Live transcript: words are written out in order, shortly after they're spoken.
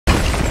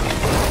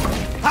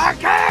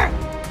Parker!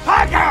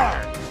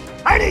 Parker!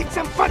 I need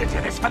some footage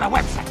of this for the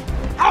website.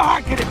 How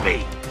hard could it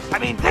be? I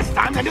mean, this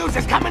time the news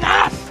is coming to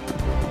us.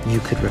 You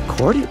could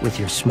record it with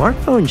your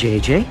smartphone,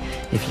 JJ,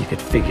 if you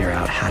could figure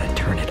out how to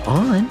turn it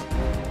on.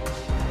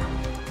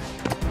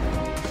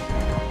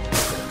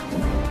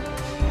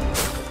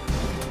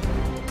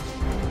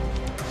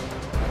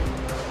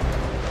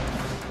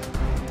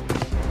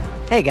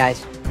 Hey,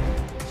 guys.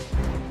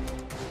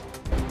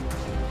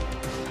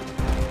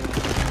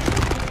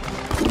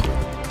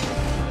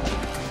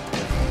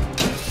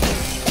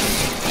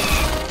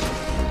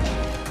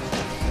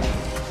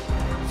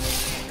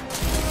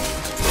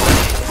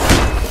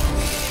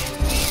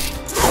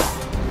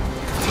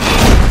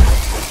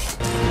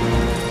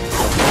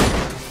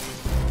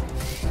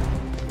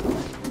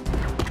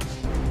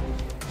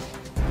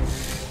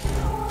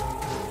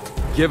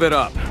 Give it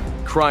up.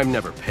 Crime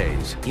never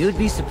pays. You'd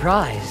be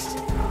surprised.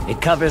 It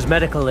covers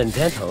medical and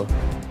dental.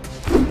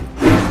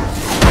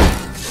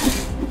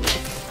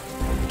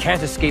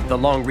 Can't escape the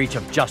long reach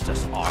of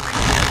justice, Ark.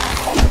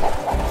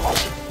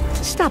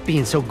 Stop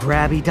being so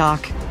grabby,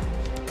 Doc.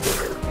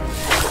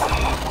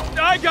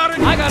 I got it!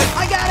 I got it!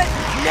 I got it!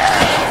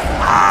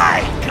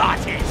 I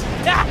got it!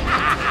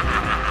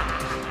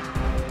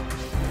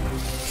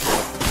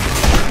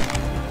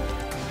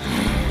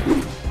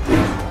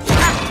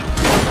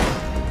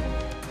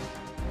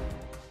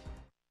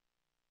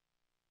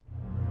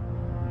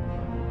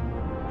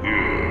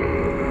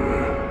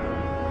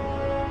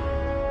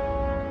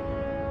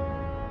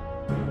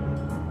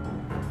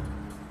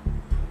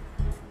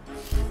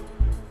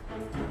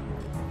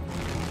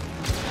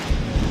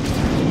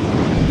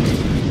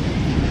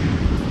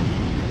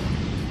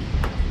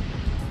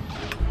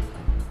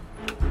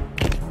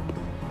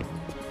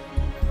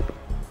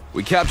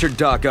 We captured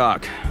Doc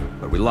Ock,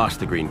 but we lost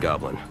the Green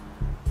Goblin.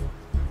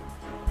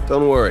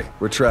 Don't worry,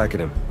 we're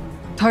tracking him.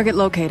 Target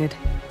located.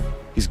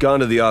 He's gone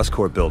to the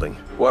Oscorp building.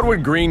 What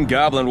would Green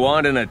Goblin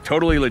want in a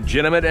totally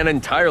legitimate and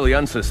entirely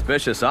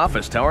unsuspicious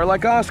office tower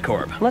like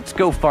Oscorp? Let's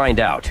go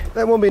find out.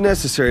 That won't be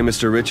necessary,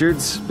 Mr.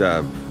 Richards.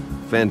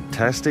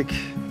 Fantastic.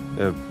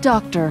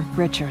 Dr.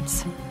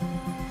 Richards.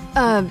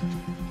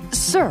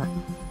 Sir.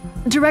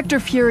 Director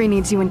Fury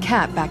needs you and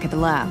Kat back at the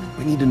lab.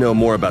 We need to know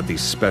more about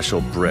these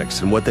special bricks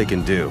and what they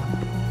can do.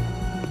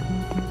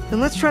 Then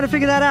let's try to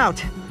figure that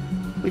out.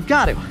 We've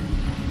got to.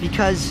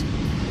 Because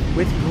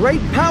with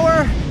great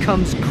power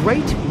comes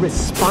great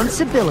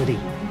responsibility.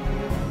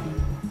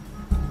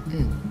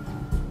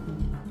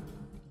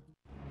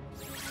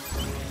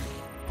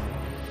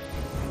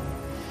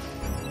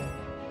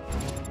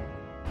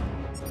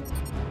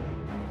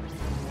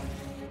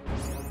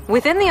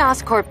 Within the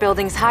Oscorp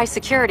building's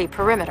high-security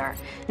perimeter,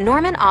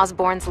 Norman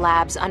Osborn's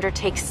labs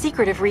undertake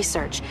secretive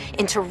research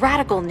into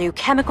radical new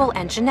chemical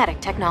and genetic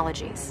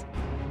technologies.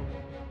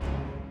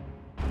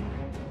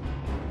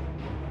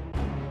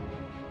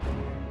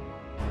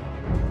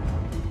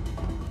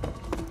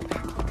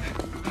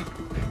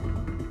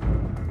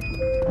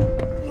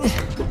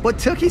 What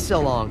took you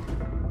so long?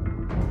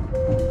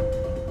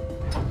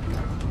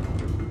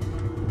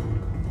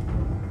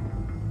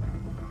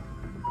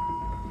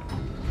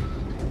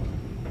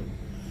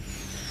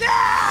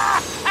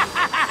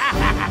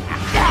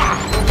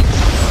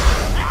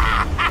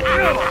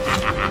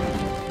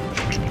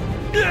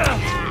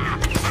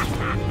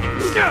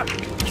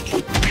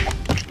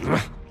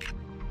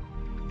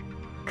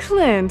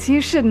 Clint,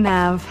 you shouldn't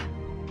have.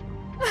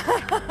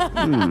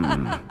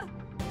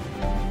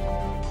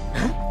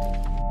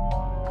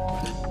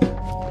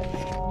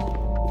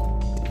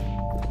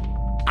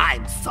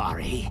 I'm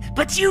sorry,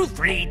 but you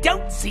three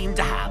don't seem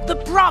to have the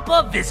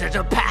proper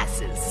visitor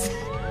passes.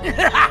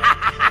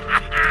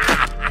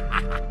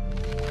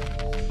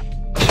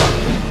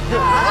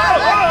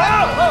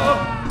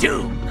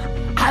 Doom,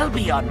 I'll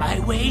be on my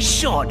way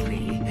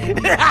shortly.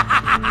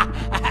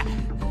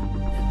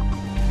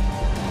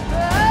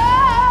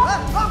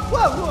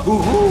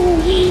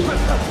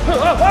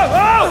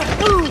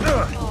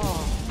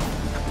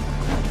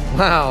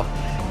 Wow,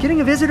 getting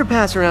a visitor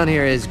pass around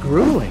here is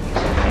grueling.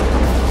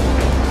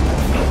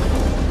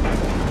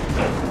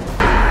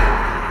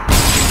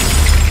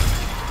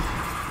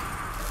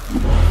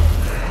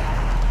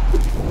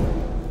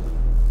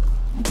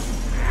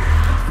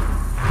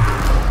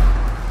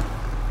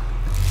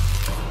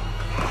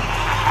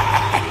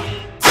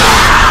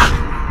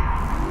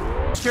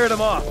 Scared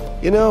him off.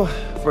 You know,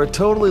 for a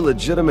totally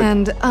legitimate...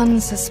 And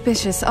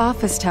unsuspicious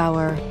office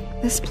tower.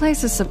 This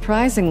place is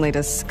surprisingly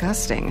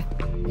disgusting.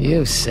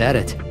 You said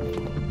it.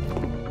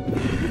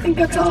 I think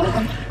that's all of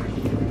them.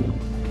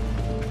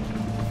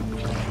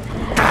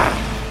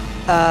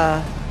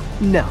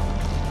 No.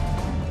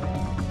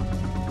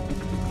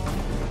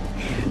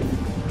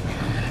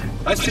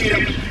 I see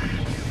him.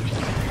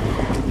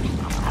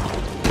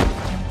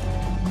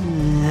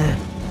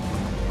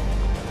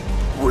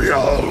 We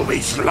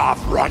always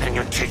love running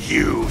into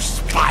you,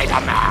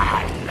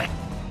 Spiderman.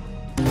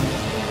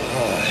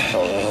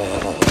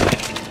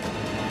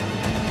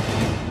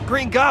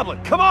 Green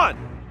Goblin, come on!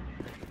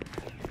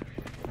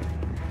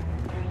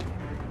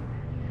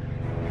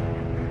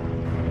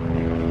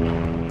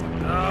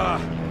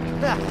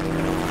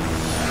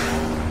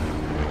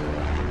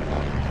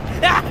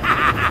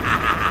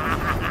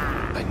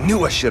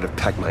 knew I should have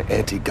packed my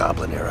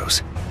anti-goblin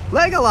arrows.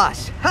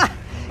 Legolas! Ha!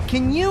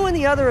 Can you and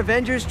the other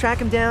Avengers track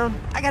him down?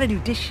 I gotta do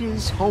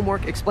dishes,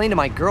 homework, explain to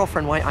my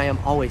girlfriend why I am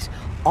always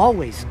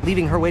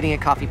leaving her waiting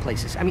at coffee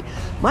places. I mean,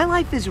 my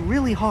life is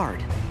really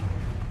hard.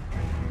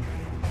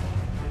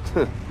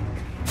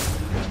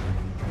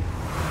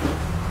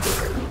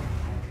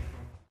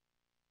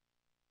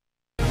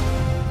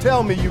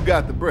 Tell me you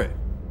got the bread.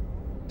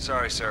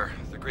 Sorry, sir.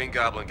 The Green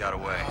Goblin got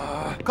away.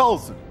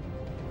 Coulson.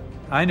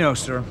 I know,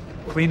 sir.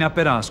 Clean up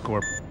at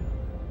Oscorp.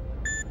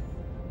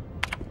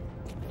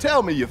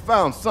 Tell me you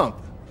found something.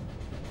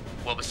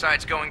 Well,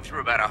 besides going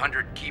through about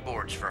 100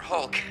 keyboards for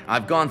Hulk,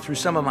 I've gone through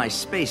some of my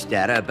space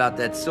data about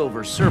that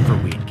Silver Surfer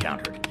we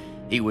encountered.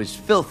 He was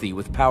filthy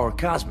with power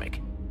cosmic.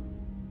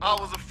 I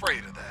was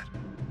afraid of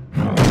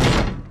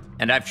that.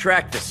 And I've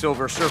tracked the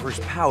Silver Surfer's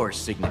power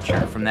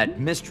signature from that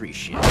mystery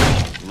ship.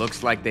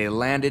 Looks like they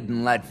landed in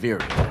Latveria.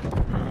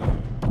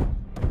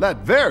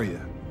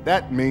 Latveria?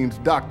 That means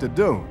Dr.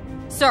 Doom.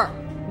 Sir,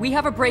 we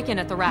have a break-in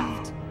at the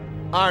raft.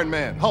 Iron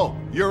Man, Hulk,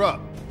 you're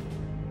up.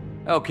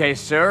 Okay,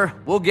 sir.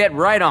 We'll get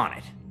right on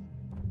it.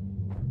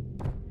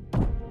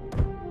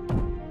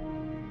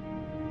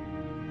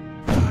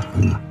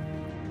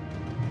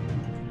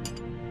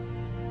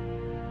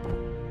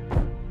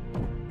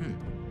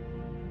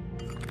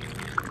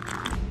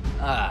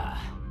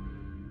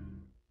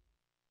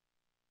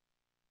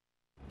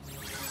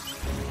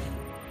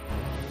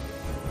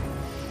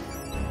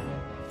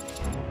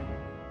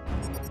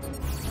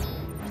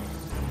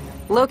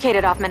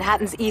 Located off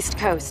Manhattan's East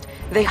Coast,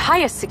 the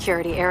highest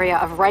security area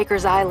of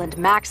Rikers Island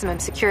Maximum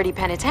Security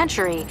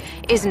Penitentiary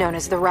is known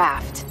as the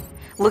Raft.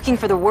 Looking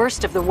for the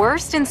worst of the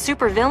worst in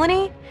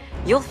supervillainy?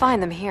 You'll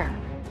find them here.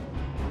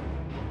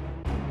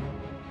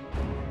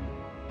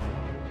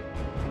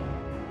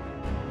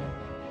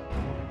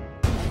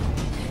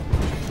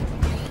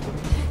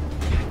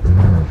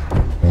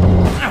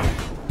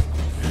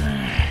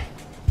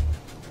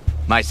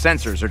 My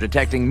sensors are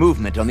detecting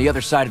movement on the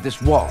other side of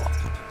this wall.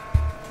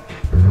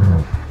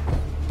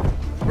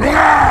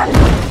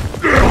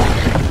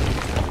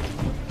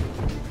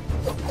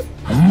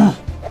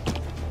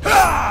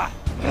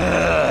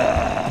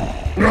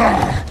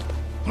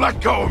 Let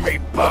go of me,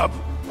 bub!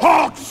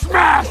 Hulk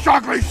smash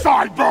ugly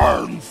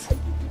sideburns!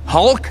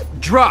 Hulk,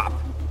 drop!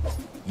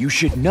 You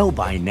should know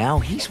by now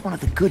he's one of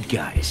the good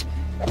guys.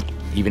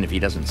 Even if he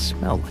doesn't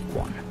smell like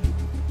one.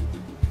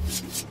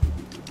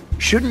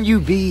 Shouldn't you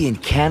be in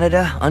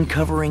Canada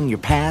uncovering your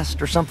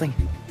past or something?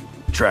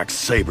 Track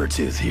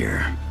Sabretooth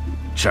here.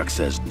 Chuck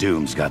says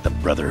Doom's got the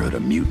Brotherhood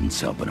of Mutants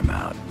helping him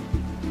out.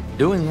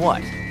 Doing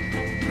what?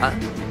 Huh?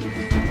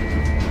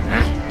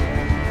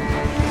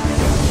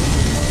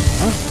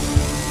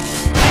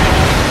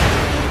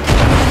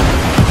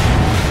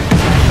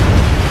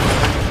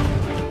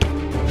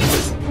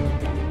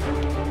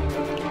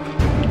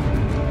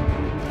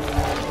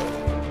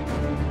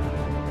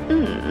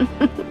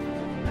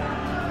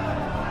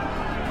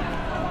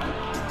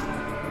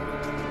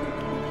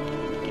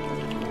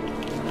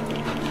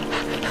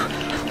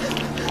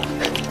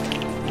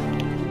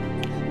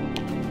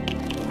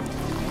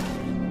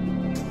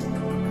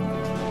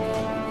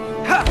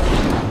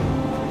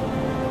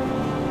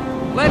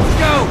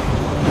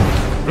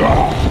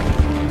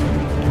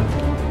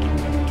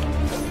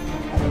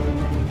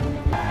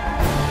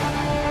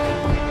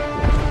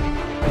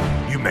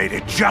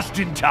 Just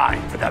in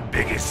time for the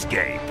big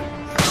escape.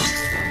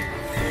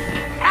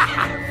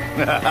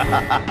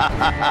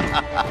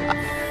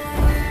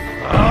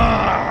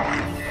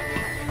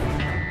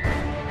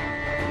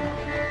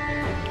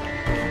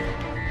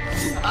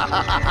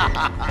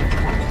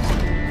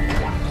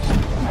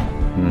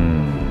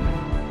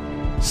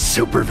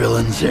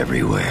 Supervillains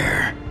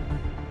everywhere.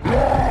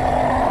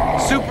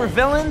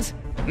 Supervillains?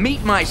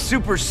 Meet my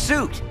super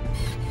suit.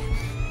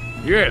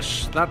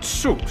 Yes, that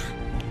suit.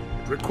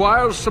 It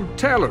requires some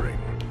tailoring.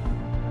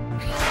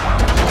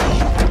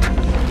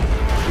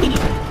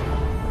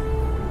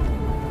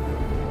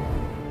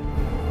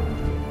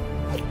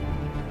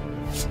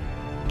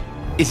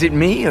 Is it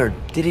me, or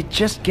did it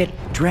just get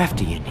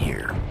drafty in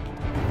here?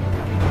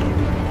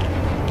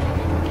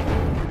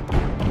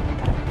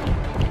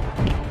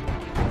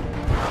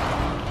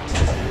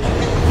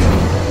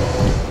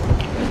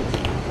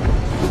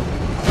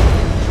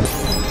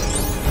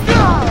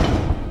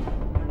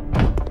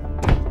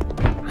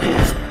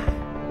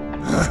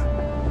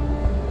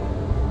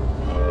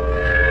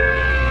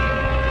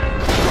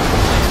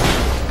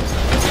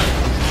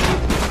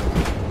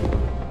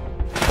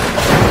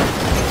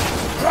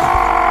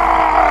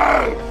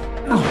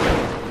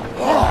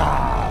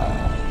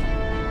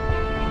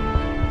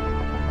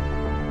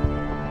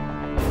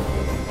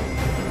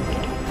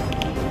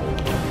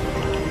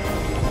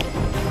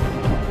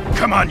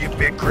 Come on, you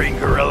big green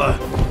gorilla.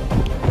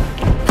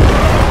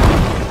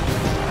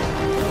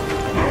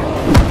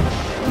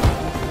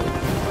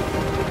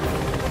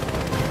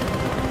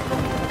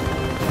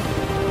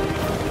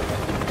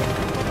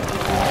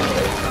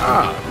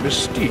 Ah,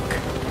 Mystique.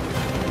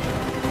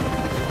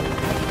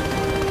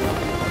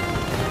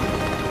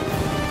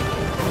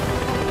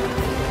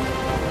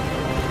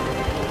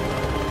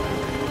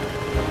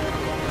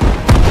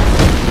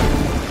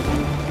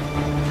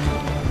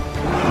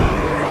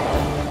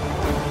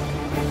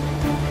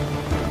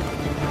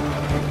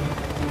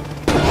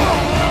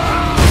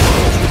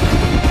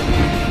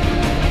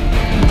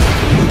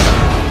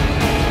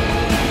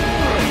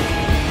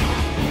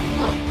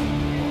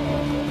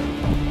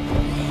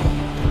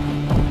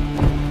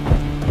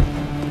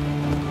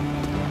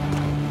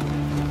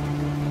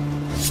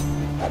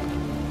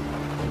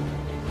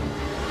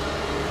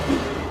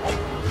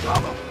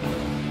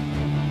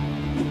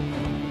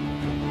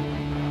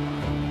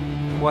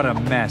 What a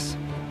mess.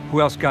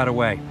 Who else got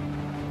away?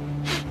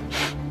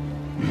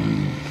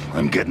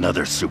 I'm getting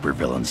other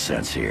supervillain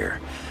sense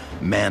here.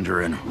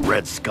 Mandarin,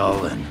 Red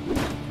Skull, and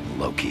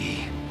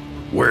Loki.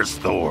 Where's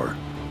Thor?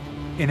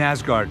 In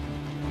Asgard.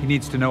 He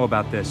needs to know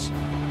about this.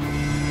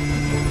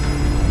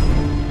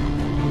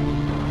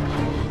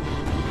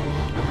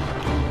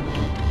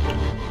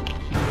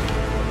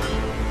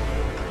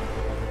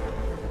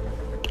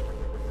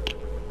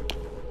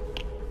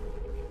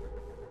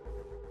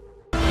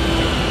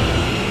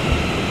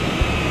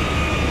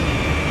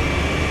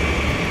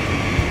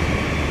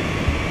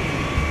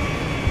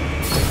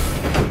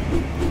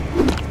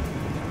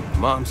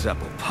 Mom's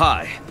apple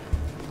pie.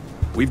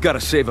 We've got to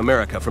save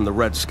America from the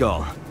Red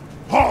Skull.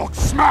 Hulk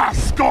smash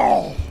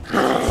skull!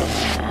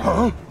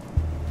 Huh?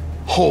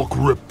 Hulk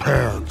rip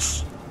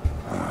pants.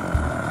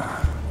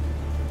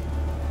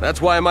 That's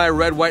why my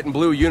red, white, and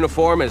blue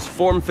uniform is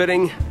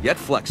form-fitting, yet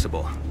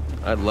flexible.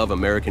 I love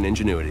American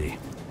ingenuity.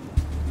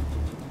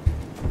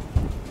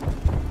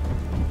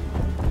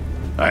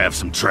 I have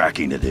some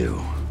tracking to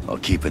do. I'll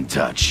keep in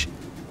touch.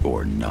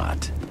 Or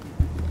not.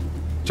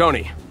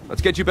 Tony,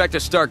 let's get you back to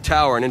Stark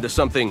Tower and into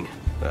something,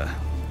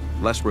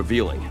 less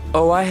revealing.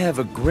 Oh, I have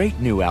a great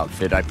new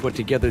outfit I put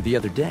together the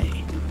other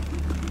day.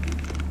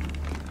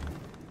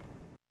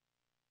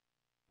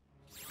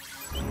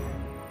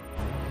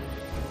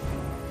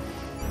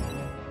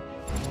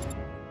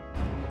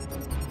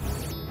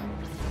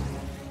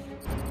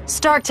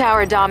 Stark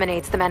Tower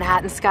dominates the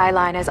Manhattan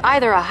skyline as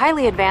either a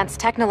highly advanced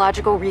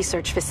technological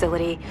research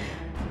facility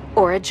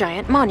or a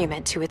giant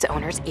monument to its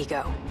owner's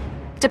ego.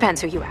 Depends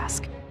who you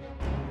ask.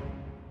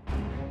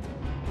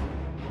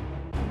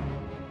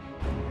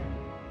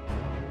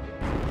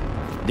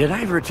 Did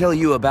I ever tell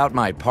you about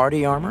my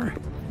party armor?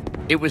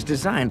 It was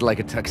designed like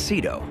a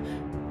tuxedo,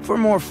 for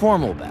more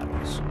formal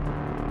battles.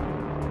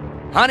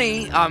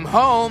 Honey, I'm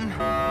home!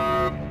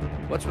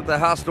 What's with the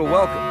hostile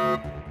welcome?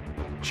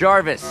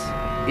 Jarvis,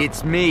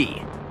 it's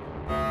me.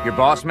 Your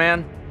boss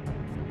man?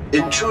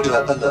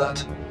 Intruder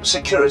alert.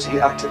 Security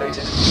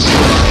activated.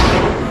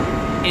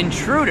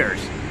 Intruders?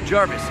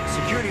 Jarvis,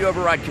 Security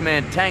Override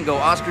Command Tango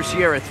Oscar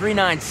Sierra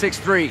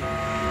 3963.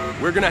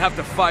 We're gonna have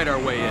to fight our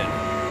way in.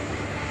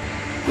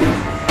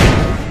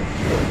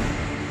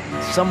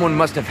 Someone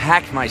must have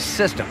hacked my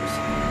systems.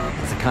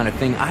 That's the kind of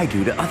thing I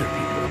do to other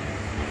people.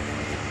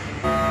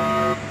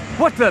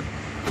 What the...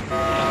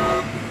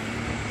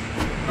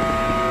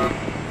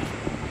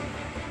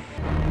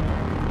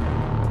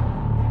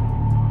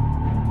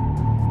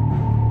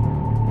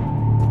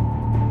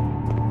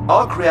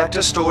 Arc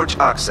reactor storage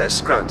access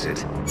granted.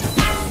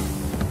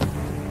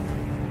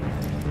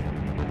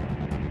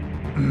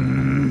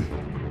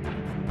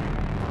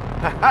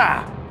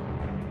 Ha-ha!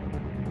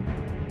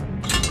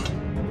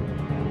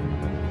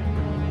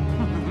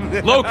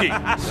 Loki,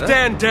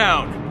 stand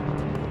down!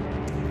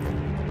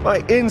 My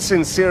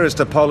insincerest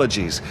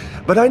apologies,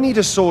 but I need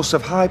a source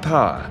of high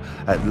power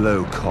at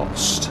low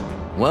cost.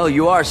 Well,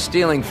 you are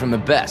stealing from the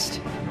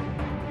best.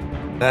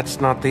 That's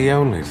not the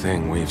only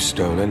thing we've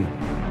stolen.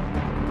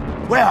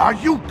 Where are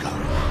you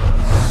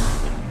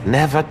going?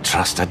 Never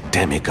trust a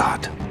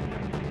demigod.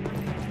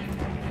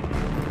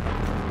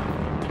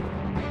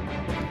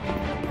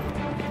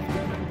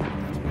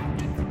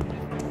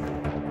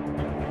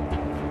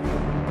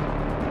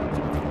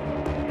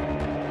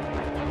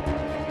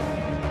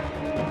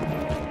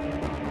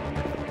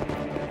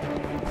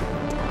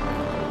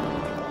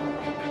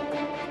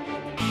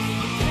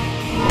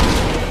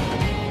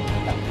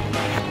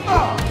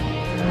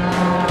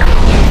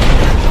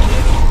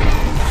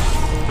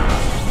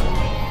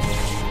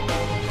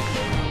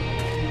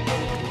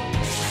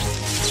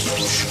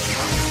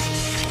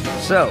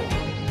 So,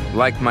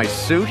 like my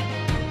suit?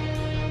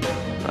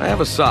 I have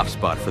a soft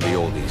spot for the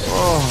oldies.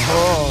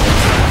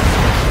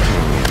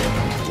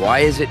 Why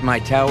is it my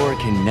tower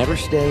can never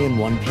stay in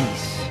one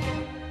piece?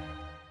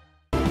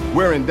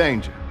 We're in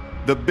danger.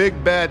 The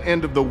big bad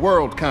end of the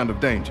world kind of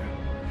danger.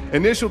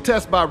 Initial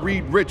tests by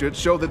Reed Richards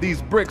show that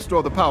these bricks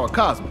store the power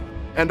cosmic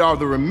and are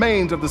the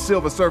remains of the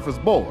Silver Surfer's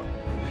board.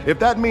 If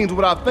that means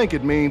what I think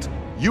it means,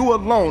 you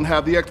alone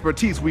have the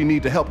expertise we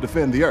need to help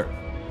defend the Earth.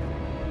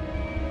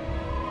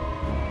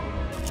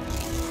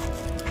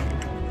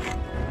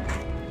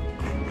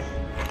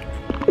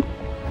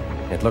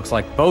 It looks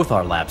like both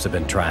our labs have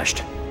been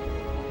trashed.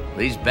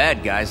 These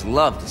bad guys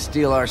love to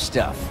steal our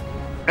stuff.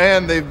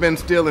 And they've been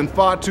stealing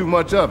far too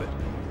much of it.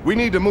 We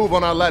need to move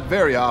on our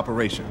Latveria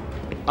operation.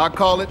 I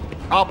call it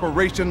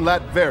Operation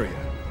Latveria.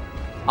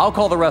 I'll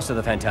call the rest of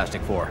the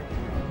Fantastic Four.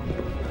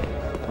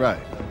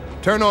 Right.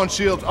 Turn on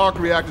S.H.I.E.L.D.'s arc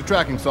reactor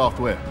tracking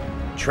software.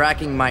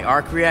 Tracking my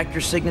arc reactor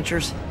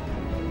signatures?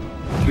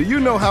 Do you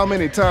know how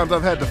many times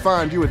I've had to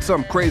find you at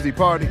some crazy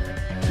party?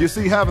 You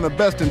see, having the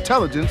best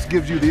intelligence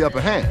gives you the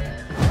upper hand.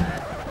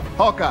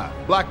 Hawkeye,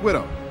 Black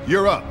Widow,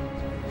 you're up.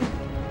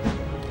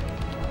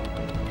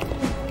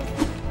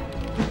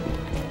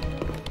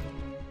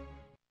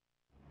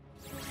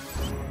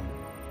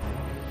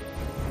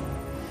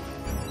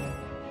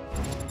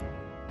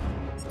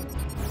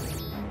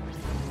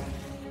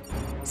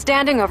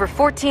 standing over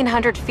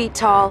 1,400 feet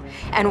tall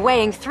and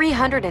weighing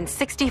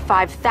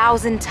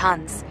 365,000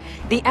 tons.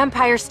 The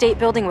Empire State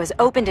Building was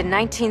opened in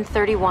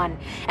 1931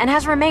 and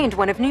has remained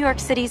one of New York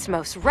City's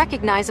most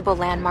recognizable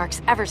landmarks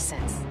ever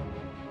since.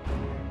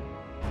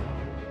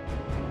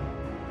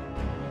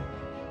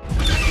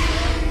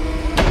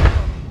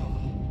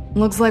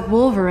 Looks like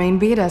Wolverine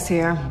beat us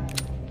here.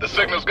 The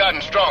signal's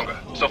gotten stronger,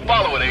 so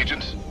follow it,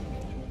 agents.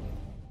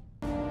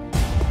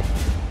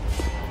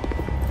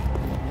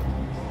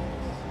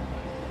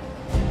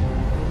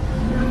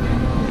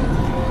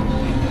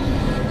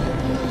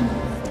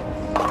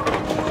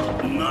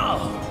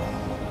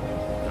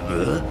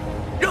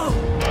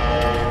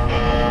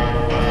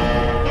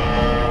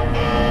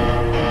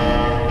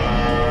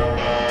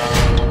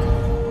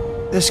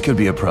 This could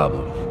be a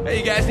problem. Hey,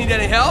 you guys need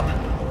any help?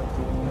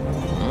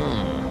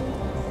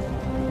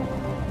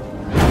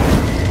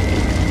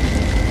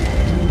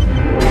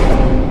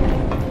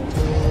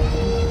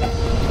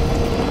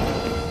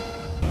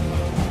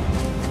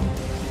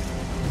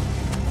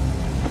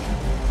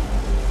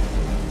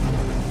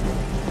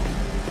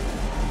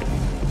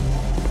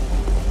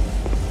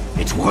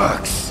 It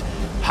works.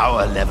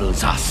 Power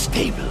levels are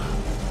stable.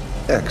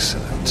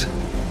 Excellent.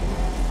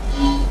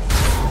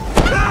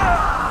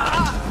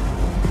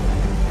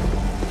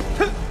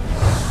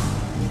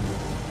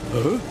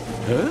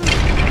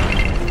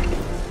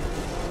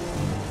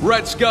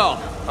 Red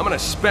Skull, I'm gonna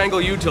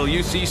spangle you till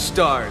you see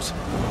stars.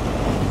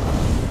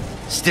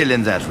 Still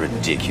in that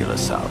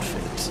ridiculous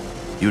outfit.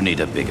 You need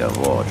a bigger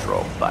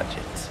wardrobe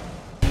budget.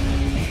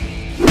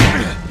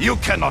 You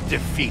cannot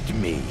defeat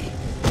me.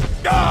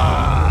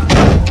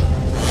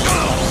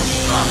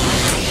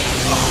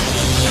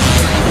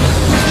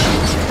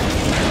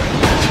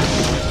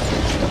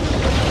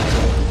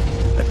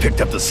 I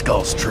picked up the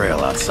Skull's trail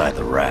outside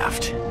the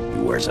raft.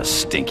 He wears a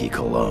stinky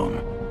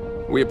cologne.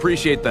 We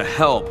appreciate the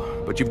help,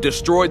 but you've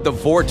destroyed the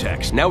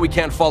vortex. Now we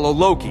can't follow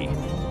Loki.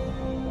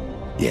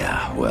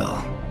 Yeah,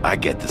 well, I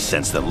get the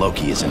sense that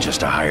Loki isn't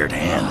just a hired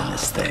hand in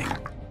this thing.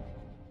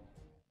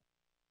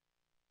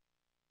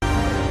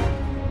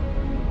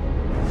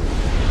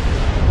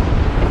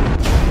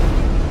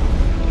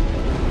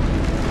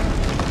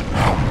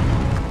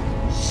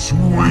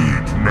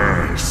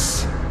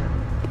 Sweetness.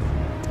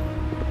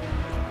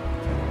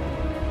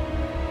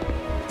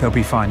 They'll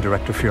be fine,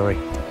 Director Fury.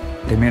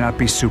 They may not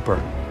be super,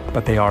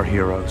 but they are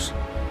heroes.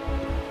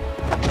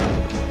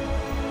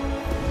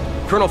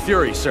 Colonel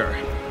Fury, sir.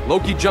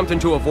 Loki jumped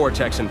into a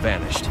vortex and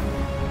vanished.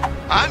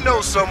 I know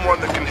someone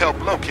that can help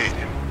locate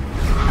him.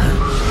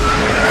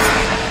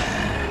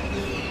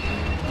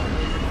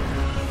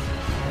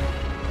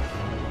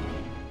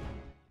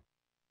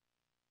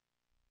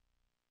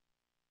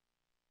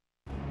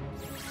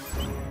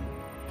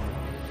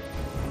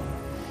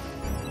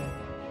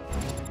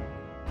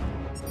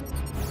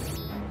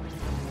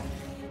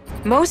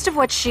 Most of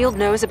what S.H.I.E.L.D.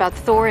 knows about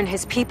Thor and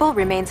his people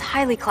remains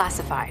highly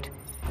classified.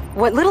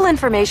 What little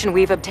information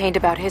we've obtained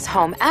about his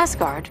home,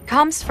 Asgard,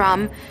 comes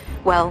from,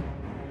 well,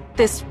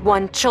 this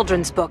one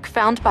children's book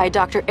found by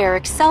Dr.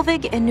 Eric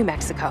Selvig in New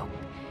Mexico.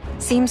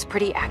 Seems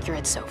pretty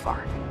accurate so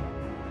far.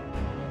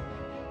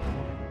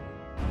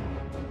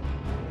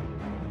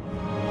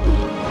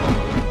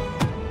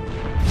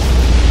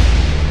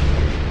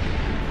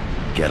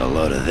 Get a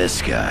load of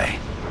this guy.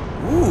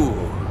 Ooh,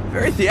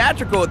 very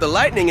theatrical with the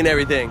lightning and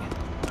everything.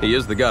 He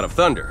is the god of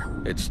thunder.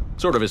 It's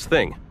sort of his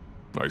thing.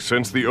 I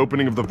sense the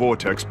opening of the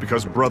vortex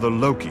because Brother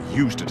Loki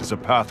used it as a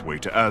pathway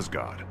to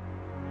Asgard.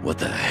 What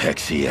the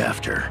heck's he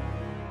after?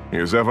 He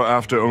is ever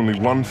after only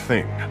one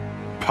thing.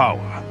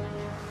 Power.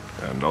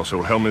 And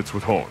also helmets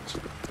with horns.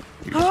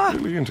 He's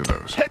really into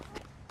those.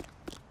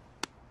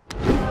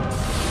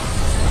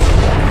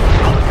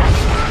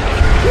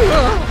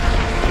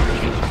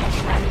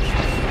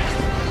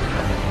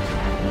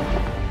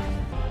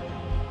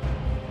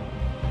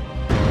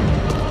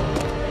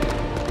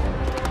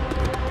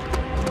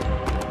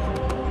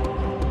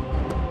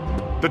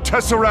 The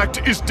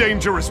Tesseract is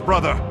dangerous,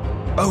 brother.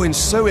 Oh, and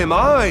so am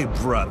I,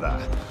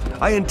 brother.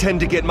 I intend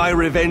to get my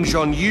revenge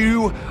on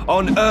you,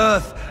 on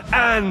Earth,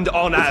 and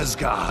on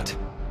Asgard.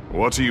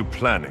 What are you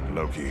planning,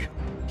 Loki?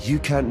 You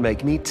can't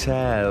make me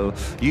tell.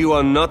 You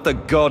are not the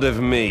god of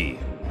me.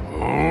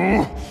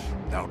 Oh,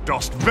 thou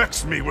dost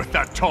vex me with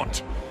that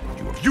taunt.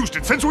 You have used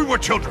it since we were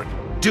children.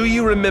 Do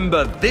you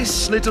remember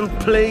this little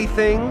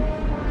plaything?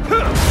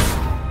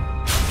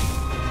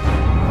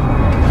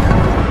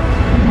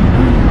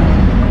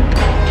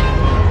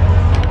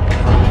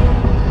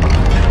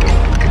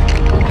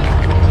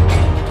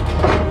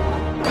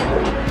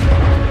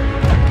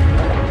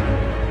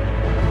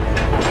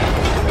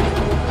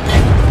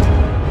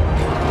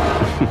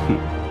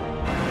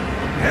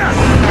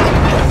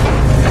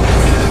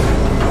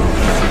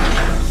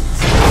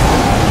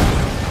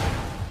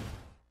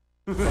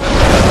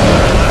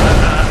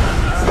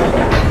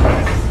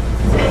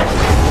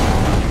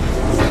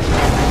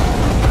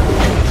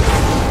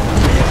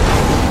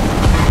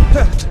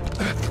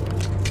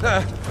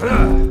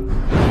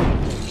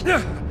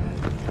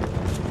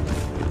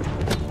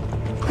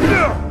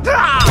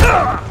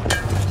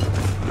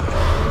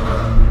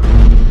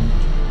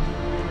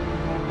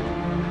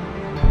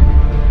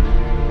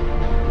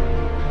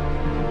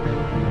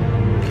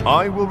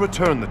 I will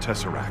return the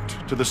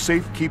Tesseract to the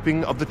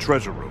safekeeping of the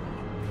treasure room.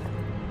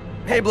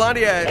 Hey,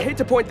 Blondie, I hate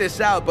to point this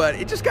out, but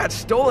it just got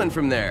stolen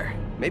from there.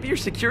 Maybe your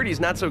security's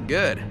not so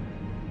good.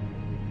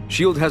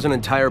 S.H.I.E.L.D. has an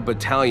entire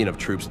battalion of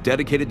troops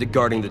dedicated to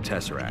guarding the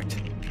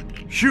Tesseract.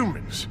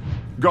 Humans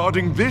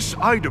guarding this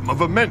item of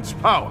immense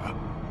power.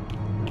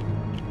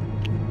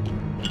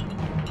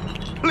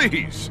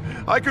 Please,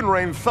 I can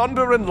rain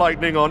thunder and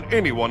lightning on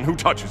anyone who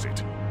touches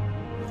it.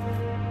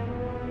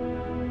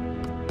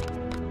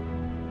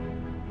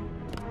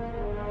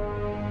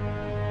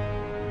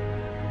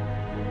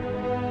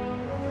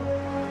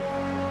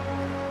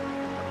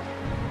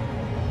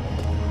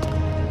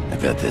 I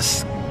bet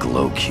this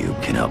glow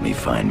cube can help me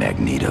find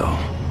Magneto.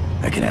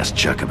 I can ask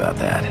Chuck about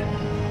that.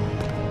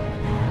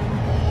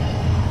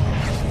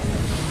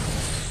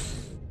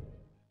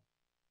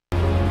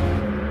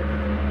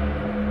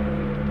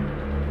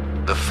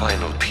 The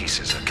final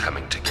pieces are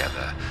coming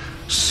together.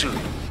 Soon,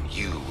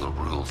 you will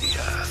rule the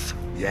Earth.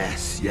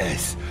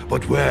 Yes.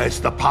 But where's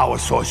the power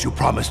source you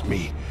promised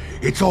me?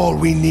 It's all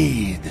we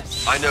need.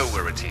 I know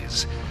where it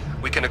is.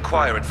 We can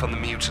acquire it from the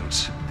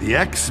mutants. The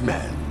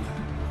X-Men?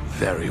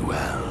 Very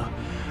well.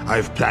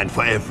 I've planned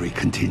for every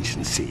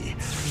contingency.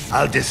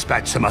 I'll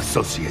dispatch some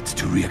associates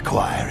to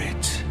reacquire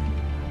it.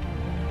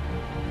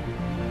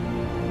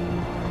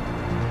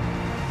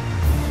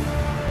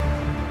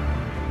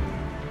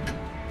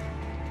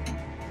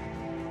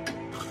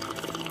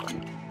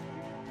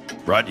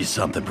 Brought you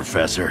something,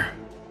 Professor.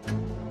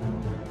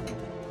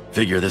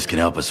 Figure this can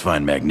help us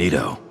find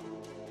Magneto.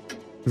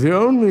 The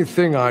only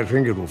thing I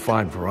think it will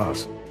find for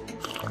us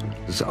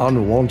is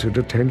unwanted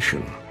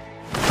attention.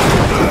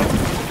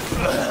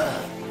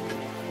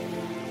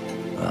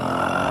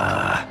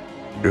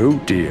 Oh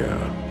dear.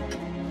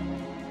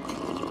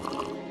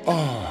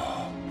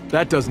 Oh,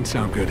 that doesn't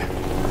sound good.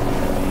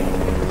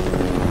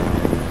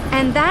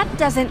 And that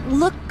doesn't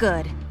look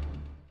good.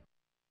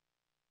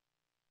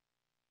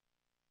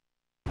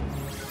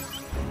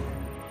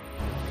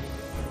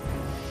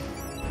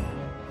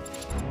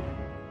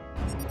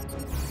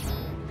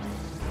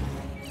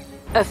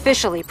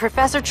 Officially,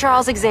 Professor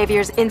Charles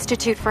Xavier's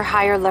Institute for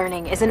Higher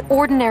Learning is an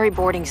ordinary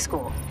boarding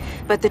school.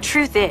 But the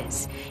truth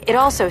is, it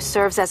also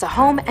serves as a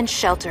home and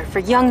shelter for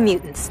young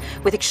mutants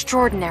with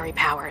extraordinary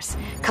powers,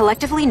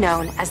 collectively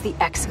known as the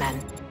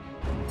X-Men.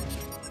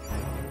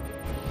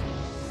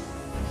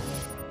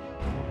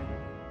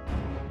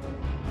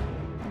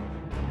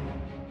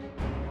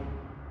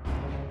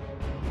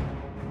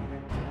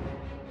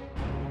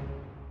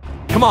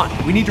 Come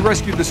on, we need to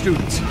rescue the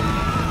students.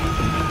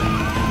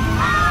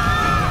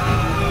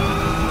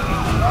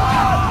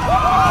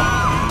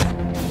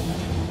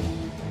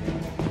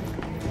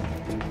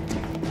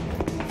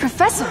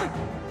 Professor!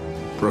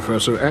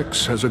 Professor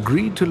X has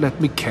agreed to let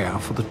me care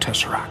for the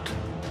Tesseract.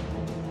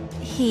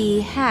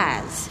 He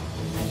has.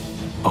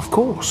 Of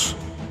course.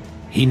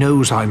 He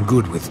knows I'm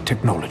good with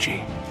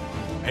technology.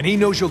 And he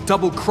knows you'll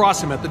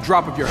double-cross him at the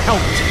drop of your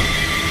helmet.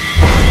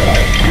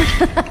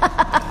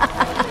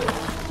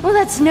 Well,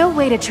 that's no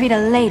way to treat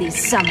a lady,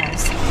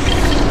 Summers.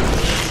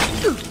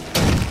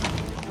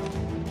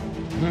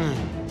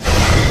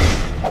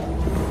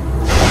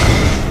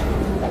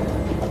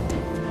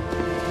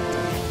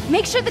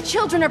 Make sure the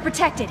children are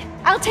protected.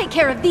 I'll take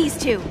care of these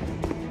two.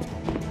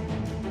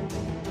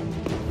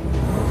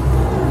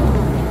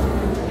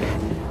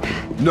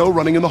 No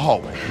running in the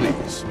hallway,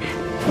 please.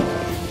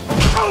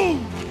 Oh!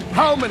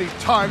 How many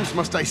times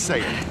must I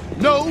say it?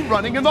 No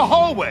running in the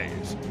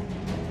hallways!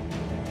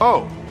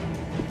 Oh.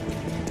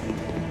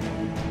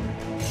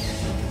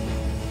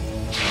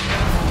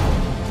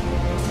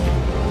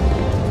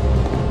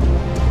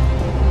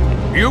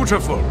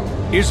 Beautiful,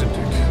 isn't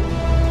it?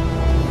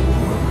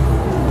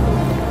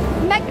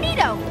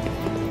 Magneto!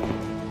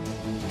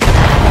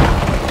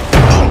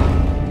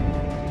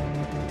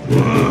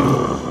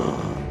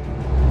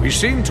 We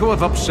seem to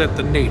have upset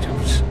the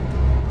natives.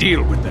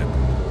 Deal with them.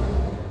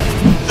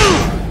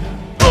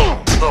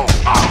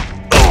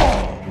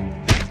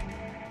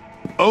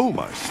 Oh,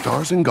 my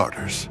stars and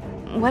garters.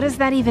 What does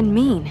that even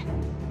mean?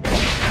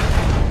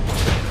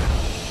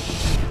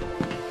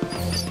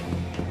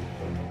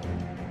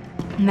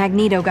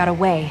 Magneto got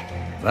away.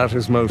 That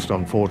is most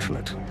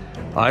unfortunate.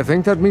 I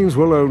think that means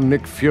we'll owe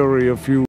Nick Fury a few